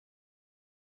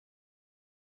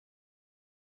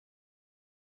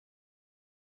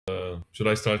Should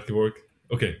I start the work?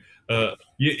 Okay.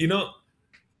 You know,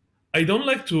 I don't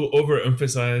like to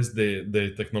overemphasize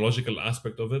the technological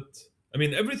aspect of it. I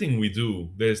mean, everything we do,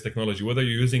 there's technology. Whether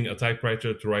you're using a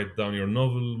typewriter to write down your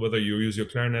novel, whether you use your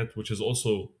clarinet, which is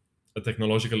also a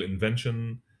technological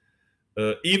invention,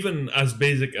 even as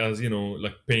basic as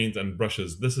like paint and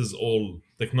brushes, this is all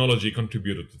technology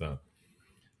contributed to that.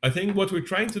 I think what we're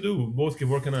trying to do, both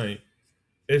Kevork and I,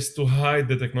 is to hide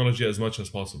the technology as much as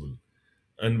possible,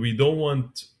 and we don't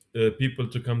want people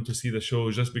to come to see the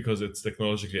show just because it's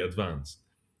technologically advanced.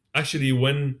 Actually,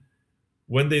 when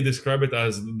they describe it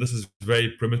as this is very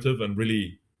primitive and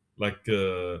really like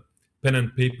pen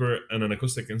and paper and an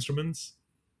acoustic instruments,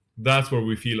 that's where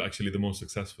we feel actually the most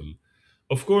successful.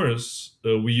 Of course,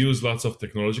 we use lots of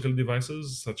technological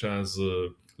devices, such as,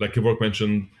 like Kevork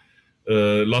mentioned,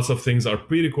 lots of things are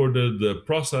pre-recorded,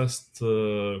 processed.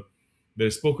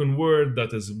 There's spoken word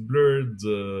that is blurred.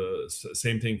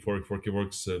 Same thing for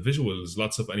Kevork's visuals.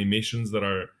 Lots of animations that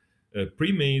are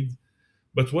pre-made.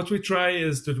 But what we try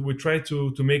is we try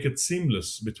to make it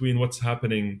seamless between what's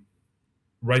happening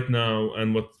right now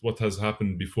and what has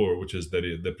happened before, which is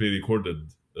the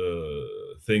pre-recorded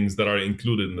things that are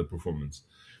included in the performance.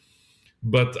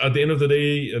 But at the end of the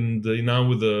day, and now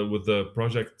with the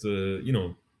project,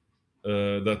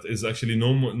 that is actually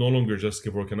no longer just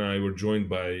Kevork and I. We're joined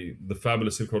by the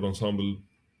fabulous Silkroad Ensemble.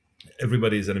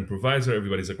 Everybody's an improviser.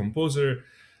 Everybody's a composer.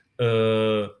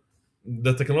 Uh,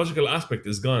 the technological aspect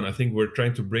is gone. I think we're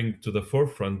trying to bring to the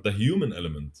forefront the human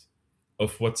element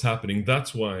of what's happening.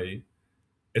 That's why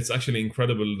it's actually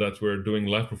incredible that we're doing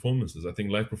live performances. I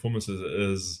think live performances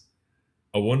is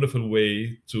a wonderful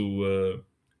way to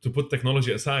put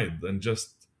technology aside and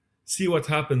just see what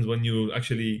happens when you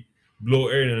actually blow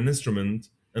air in an instrument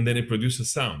and then it produces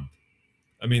sound.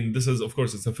 I mean, this is, of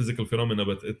course, it's a physical phenomena,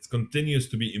 but it continues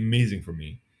to be amazing for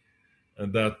me,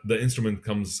 and that the instrument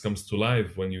comes to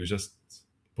life when you just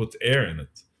put air in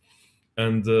it.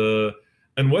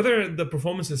 And whether the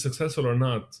performance is successful or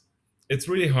not, it's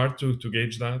really hard to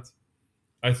gauge that.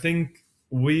 I think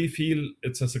we feel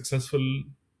it's a successful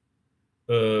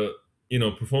uh,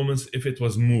 performance if it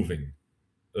was moving.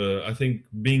 I think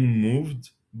being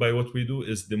moved by what we do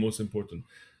is the most important.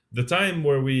 The time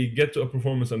where we get to a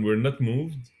performance and we're not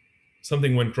moved,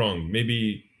 something went wrong.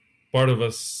 Maybe part of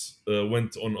us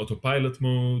went on autopilot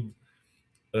mode.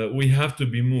 We have to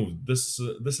be moved. This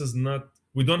is not.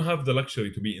 We don't have the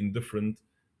luxury to be indifferent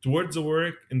towards the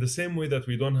work in the same way that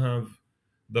we don't have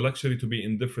the luxury to be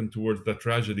indifferent towards the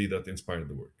tragedy that inspired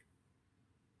the work.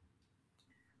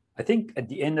 I think at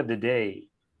the end of the day,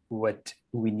 what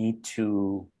we need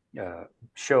to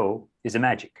show is a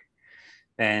magic.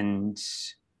 And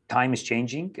time is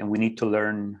changing, and we need to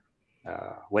learn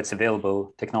what's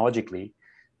available technologically.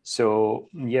 So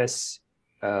yes,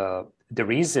 the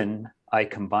reason I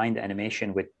combined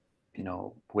animation with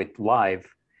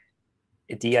live,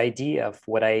 the idea of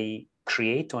what I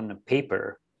create on a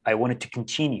paper, I wanted to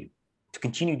continue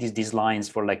these lines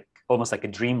for like almost like a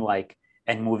dreamlike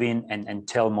and move in and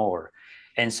tell more.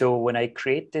 And so when I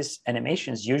create these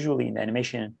animations, usually in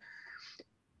animation,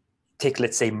 take,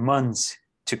 let's say, months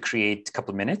to create a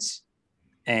couple of minutes.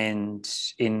 And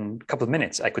in a couple of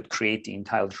minutes, I could create the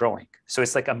entire drawing. So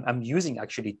it's like I'm using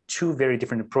actually two very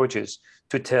different approaches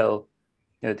to tell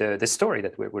the story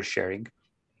that we're sharing.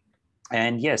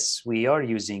 And yes, we are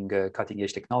using cutting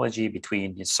edge technology.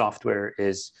 Between software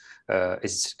is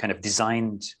kind of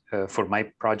designed for my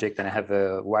project, and I have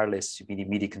a wireless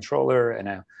MIDI controller,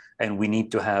 and we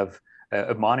need to have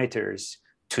monitors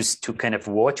to kind of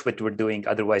watch what we're doing.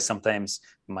 Otherwise, sometimes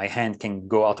my hand can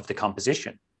go out of the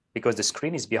composition because the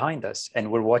screen is behind us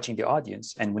and we're watching the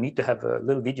audience, and we need to have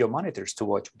little video monitors to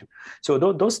watch. So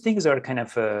those things are kind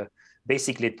of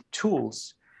basically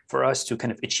tools for us to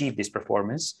kind of achieve this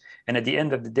performance. And at the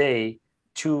end of the day,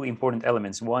 two important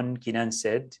elements. One, Kinan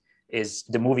said, is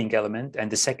the moving element,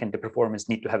 and the second, the performance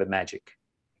need to have a magic.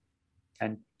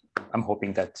 And I'm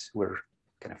hoping that we're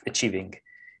kind of achieving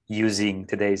using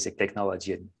today's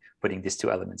technology and putting these two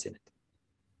elements in it.